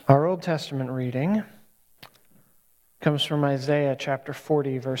Our Old Testament reading comes from Isaiah chapter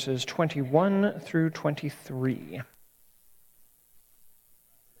 40, verses 21 through 23.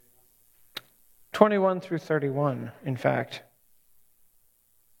 21 through 31, in fact.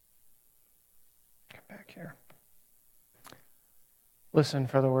 Come back here. Listen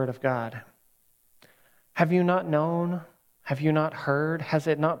for the word of God. Have you not known? Have you not heard? Has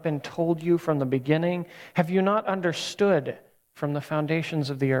it not been told you from the beginning? Have you not understood from the foundations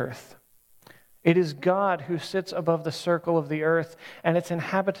of the earth? It is God who sits above the circle of the earth, and its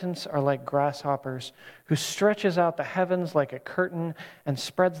inhabitants are like grasshoppers, who stretches out the heavens like a curtain and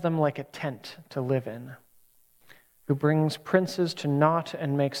spreads them like a tent to live in, who brings princes to naught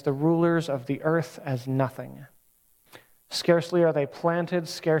and makes the rulers of the earth as nothing. Scarcely are they planted,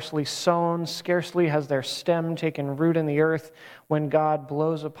 scarcely sown, scarcely has their stem taken root in the earth, when God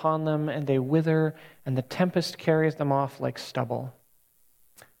blows upon them and they wither, and the tempest carries them off like stubble.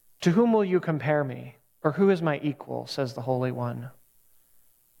 To whom will you compare me? Or who is my equal, says the Holy One.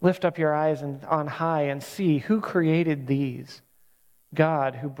 Lift up your eyes on high and see who created these.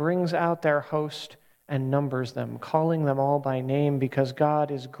 God, who brings out their host and numbers them, calling them all by name, because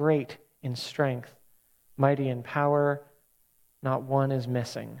God is great in strength, mighty in power. Not one is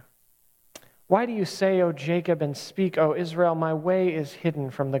missing. Why do you say, O Jacob, and speak, O Israel, my way is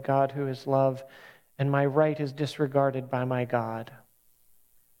hidden from the God who is love, and my right is disregarded by my God?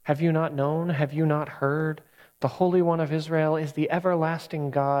 Have you not known? Have you not heard? The Holy One of Israel is the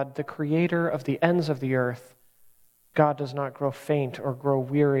everlasting God, the creator of the ends of the earth. God does not grow faint or grow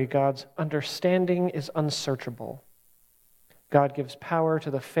weary. God's understanding is unsearchable. God gives power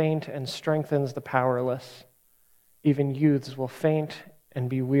to the faint and strengthens the powerless. Even youths will faint and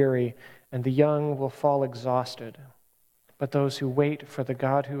be weary, and the young will fall exhausted. But those who wait for the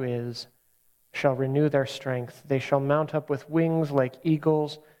God who is shall renew their strength. They shall mount up with wings like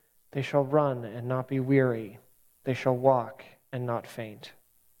eagles. They shall run and not be weary. They shall walk and not faint.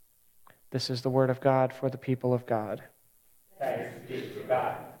 This is the word of God for the people of God. Thanks be to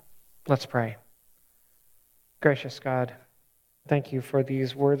God. Let's pray. Gracious God, thank you for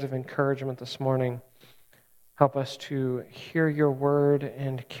these words of encouragement this morning. Help us to hear your word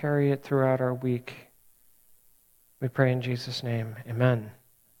and carry it throughout our week. We pray in Jesus' name. Amen.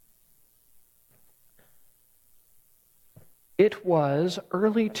 It was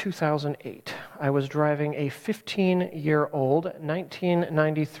early 2008. I was driving a 15-year-old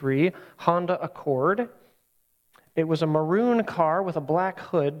 1993 Honda Accord. It was a maroon car with a black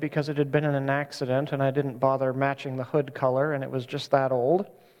hood because it had been in an accident and I didn't bother matching the hood color, and it was just that old.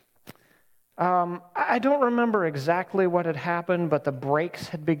 I don't remember exactly what had happened, but the brakes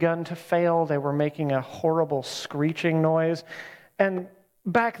had begun to fail. They were making a horrible screeching noise. And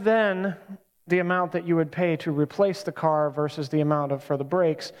back then, the amount that you would pay to replace the car versus the amount for the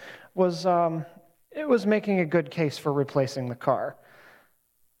brakes was it was making a good case for replacing the car.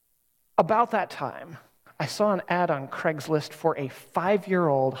 About that time, I saw an ad on Craigslist for a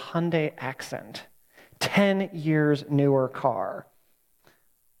 5-year-old Hyundai Accent, 10 years newer car.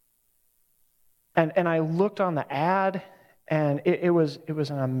 And I looked on the ad, and it was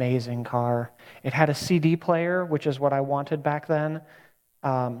an amazing car. It had a CD player, which is what I wanted back then.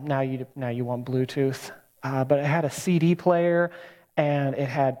 Now you want Bluetooth, but it had a CD player, and it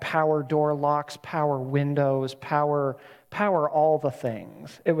had power door locks, power windows, power all the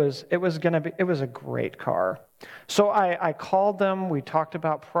things. It was a great car. So I called them. We talked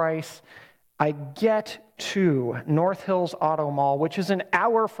about price. I get to North Hills Auto Mall, which is an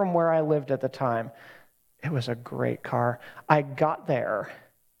hour from where I lived at the time. It was a great car. I got there,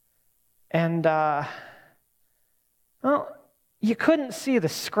 and you couldn't see the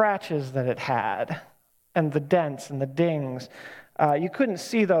scratches that it had, and the dents and the dings. You couldn't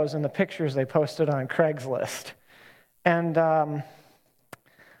see those in the pictures they posted on Craigslist. And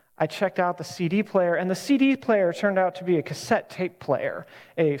I checked out the CD player, and the CD player turned out to be a cassette tape player,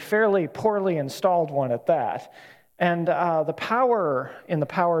 a fairly poorly installed one at that. And the power in the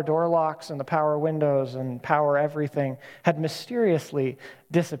power door locks and the power windows and power everything had mysteriously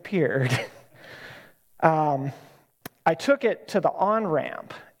disappeared. I took it to the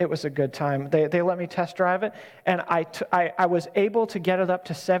on-ramp. It was a good time. They let me test drive it, and I was able to get it up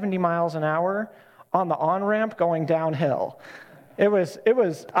to 70 miles an hour on the on-ramp going downhill. I was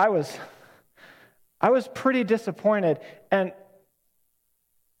pretty disappointed, and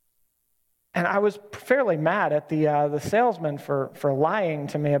I was fairly mad at the salesman for lying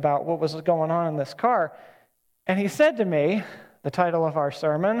to me about what was going on in this car. And he said to me, the title of our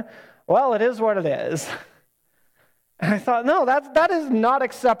sermon, "Well, it is what it is." And I thought, no, that is not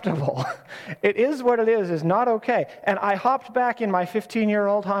acceptable. It is what it is not okay. And I hopped back in my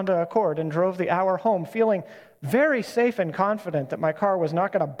 15-year-old Honda Accord and drove the hour home feeling very safe and confident that my car was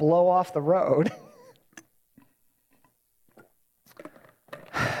not going to blow off the road.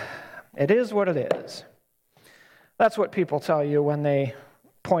 It is what it is. That's what people tell you when they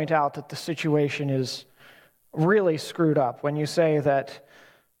point out that the situation is really screwed up. When you say that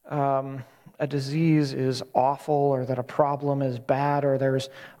a disease is awful or that a problem is bad or there's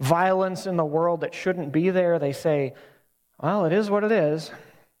violence in the world that shouldn't be there, they say, well, it is what it is.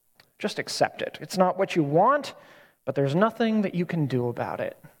 Just accept it. It's not what you want, but there's nothing that you can do about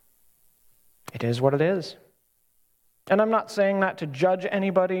it. It is what it is. And I'm not saying that to judge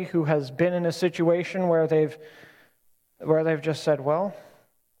anybody who has been in a situation where they've just said, well,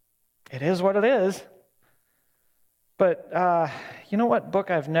 it is what it is. But you know what book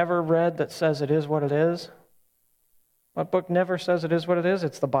I've never read that says it is what it is? What book never says it is what it is?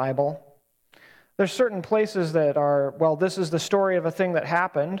 It's the Bible. There's certain places that are, well, this is the story of a thing that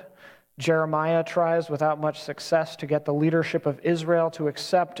happened. Jeremiah tries without much success to get the leadership of Israel to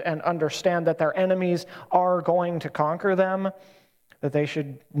accept and understand that their enemies are going to conquer them, that they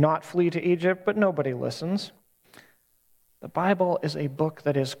should not flee to Egypt, but nobody listens. The Bible is a book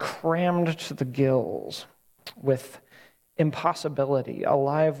that is crammed to the gills with impossibility,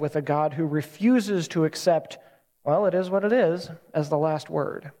 alive with a God who refuses to accept, well, it is what it is, as the last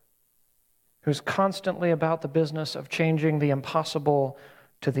word, who's constantly about the business of changing the impossible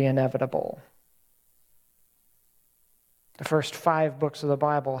to the inevitable. The first 5 books of the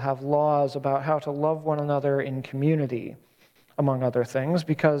Bible have laws about how to love one another in community, among other things,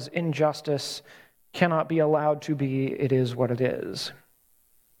 because injustice cannot be allowed to be, it is what it is.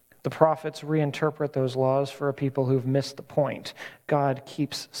 The prophets reinterpret those laws for a people who've missed the point. God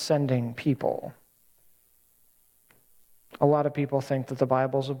keeps sending people. A lot of people think that the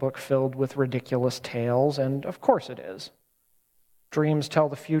Bible's a book filled with ridiculous tales, and of course it is. Dreams tell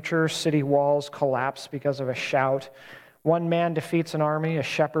the future, city walls collapse because of a shout. One man defeats an army, a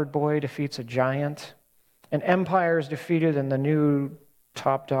shepherd boy defeats a giant. An empire is defeated and the new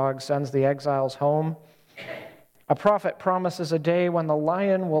top dog sends the exiles home. A prophet promises a day when the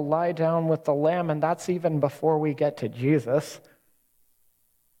lion will lie down with the lamb, and that's even before we get to Jesus.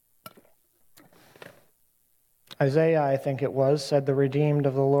 Isaiah, I think it was, said, "The redeemed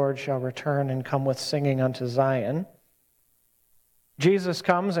of the Lord shall return and come with singing unto Zion." Jesus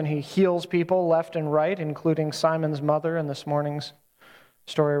comes and he heals people left and right, including Simon's mother in this morning's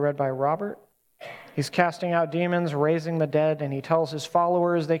story read by Robert. He's casting out demons, raising the dead, and he tells his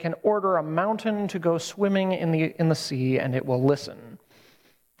followers they can order a mountain to go swimming in the sea and it will listen.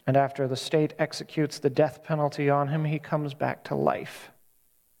 And after the state executes the death penalty on him, he comes back to life.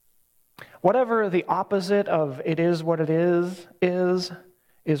 Whatever the opposite of it is what it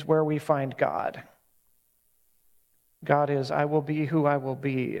is where we find God. God is, I will be who I will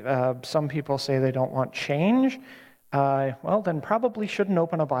be. Some people say they don't want change. Well, then probably shouldn't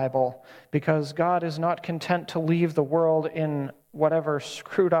open a Bible, because God is not content to leave the world in whatever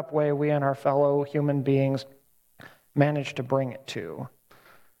screwed up way we and our fellow human beings manage to bring it to.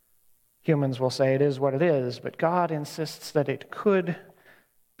 Humans will say it is what it is, but God insists that it could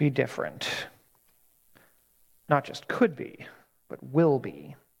be different. Not just could be, but will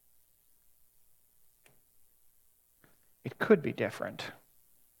be. It could be different.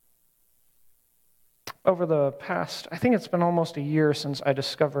 Over the past, I think it's been almost a year since I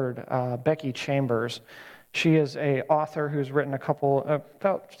discovered Becky Chambers. She is an author who's written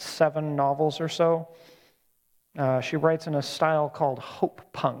about 7 novels or so. She writes in a style called hope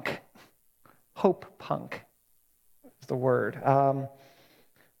punk. Hope punk is the word.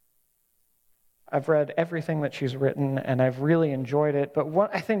 I've read everything that she's written, and I've really enjoyed it. But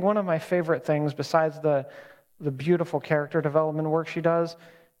I think one of my favorite things, besides the beautiful character development work she does,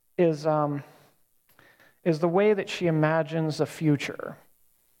 is the way that she imagines the future.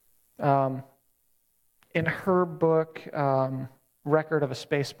 In her book, Record of a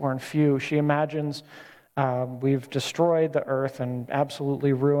Spaceborne Few, she imagines we've destroyed the Earth and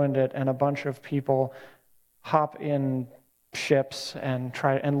absolutely ruined it, and a bunch of people hop in ships and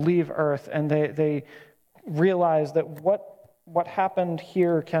try and leave Earth, and they realize that what happened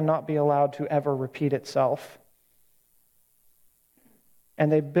here cannot be allowed to ever repeat itself.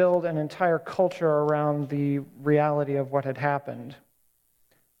 And they build an entire culture around the reality of what had happened.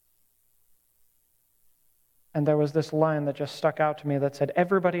 And there was this line that just stuck out to me that said,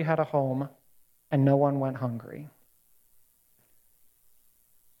 "Everybody had a home, and no one went hungry."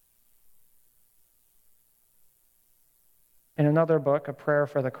 In another book, A Prayer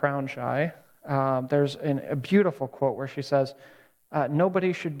for the Crown Shy, there's a beautiful quote where she says,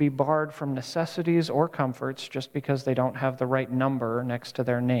 nobody should be barred from necessities or comforts just because they don't have the right number next to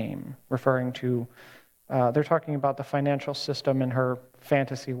their name, referring to, they're talking about the financial system in her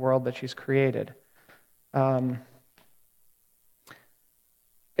fantasy world that she's created.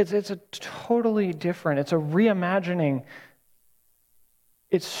 It's a totally different, it's a reimagining.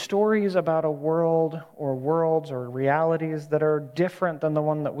 It's stories about a world or worlds or realities that are different than the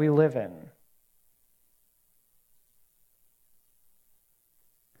one that we live in.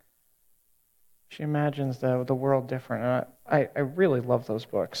 She imagines the world different. And I really love those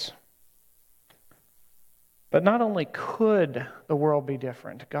books. But not only could the world be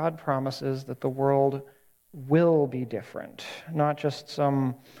different, God promises that the world will be different. Not just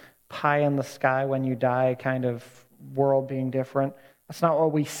some pie in the sky when you die kind of world being different. That's not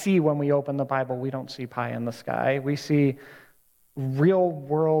what we see when we open the Bible. We don't see pie in the sky. We see real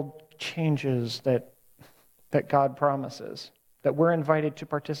world changes that God promises, that we're invited to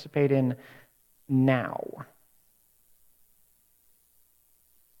participate in now.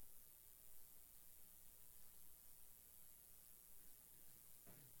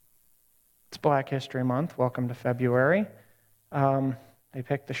 It's Black History Month. Welcome to February. They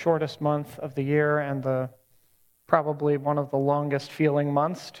picked the shortest month of the year and probably one of the longest feeling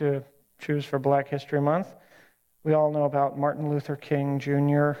months to choose for Black History Month. We all know about Martin Luther King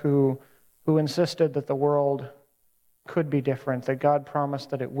Jr., who insisted that the world could be different, that God promised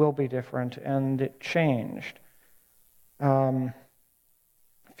that it will be different, and it changed. A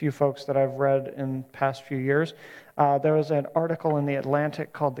few folks that I've read in the past few years, there was an article in The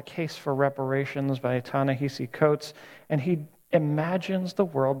Atlantic called The Case for Reparations by Ta-Nehisi Coates, and he imagines the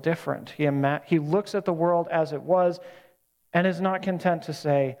world different. He looks at the world as it was and is not content to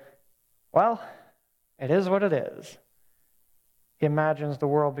say, well, it is what it is. He imagines the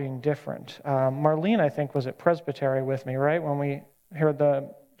world being different. Marlene, I think, was at Presbytery with me, right, when we heard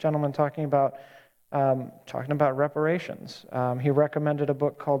the gentleman talking about reparations. He recommended a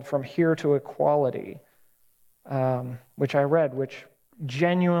book called From Here to Equality, which I read, which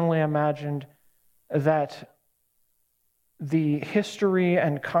genuinely imagined that the history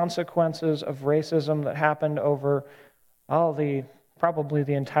and consequences of racism that happened over probably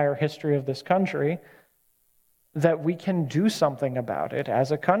the entire history of this country, that we can do something about it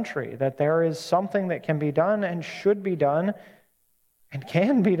as a country, that there is something that can be done and should be done and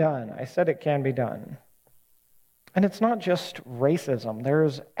can be done. I said it can be done. And it's not just racism.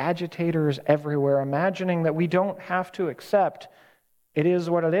 There's agitators everywhere imagining that we don't have to accept it is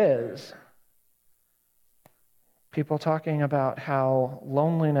what it is. People talking about how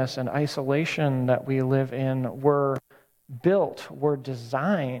loneliness and isolation that we live in were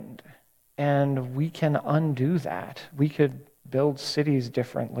designed, and we can undo that. We could build cities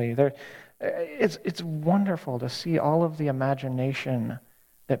differently. It's wonderful to see all of the imagination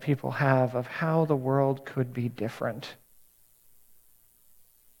that people have of how the world could be different.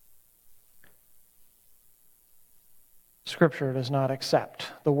 Scripture does not accept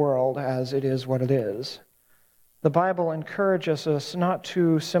the world as it is what it is. The Bible encourages us not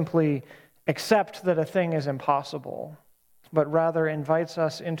to simply accept that a thing is impossible, but rather invites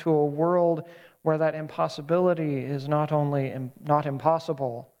us into a world where that impossibility is not only not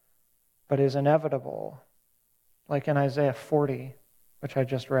impossible, but is inevitable, like in Isaiah 40, which I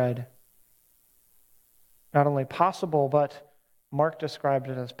just read. Not only possible, but Mark described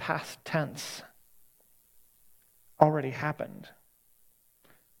it as past tense. Already happened.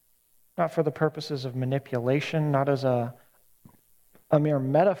 Not for the purposes of manipulation, not as a mere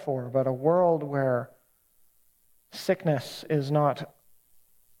metaphor, but a world where sickness is not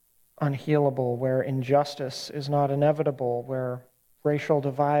unhealable, where injustice is not inevitable, where racial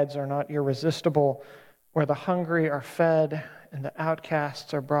divides are not irresistible, where the hungry are fed and the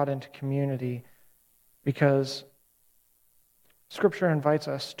outcasts are brought into community, because Scripture invites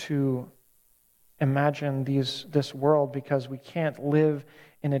us to imagine this world, because we can't live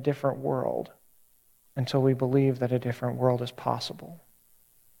in a different world until we believe that a different world is possible.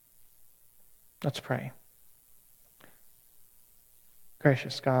 Let's pray.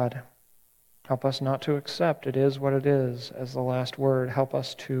 Gracious God, help us not to accept it is what it is as the last word. Help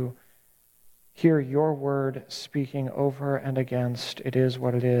us to hear your word speaking over and against it is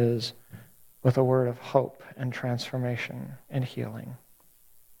what it is, with a word of hope and transformation and healing.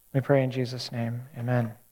 We pray in Jesus' name. Amen.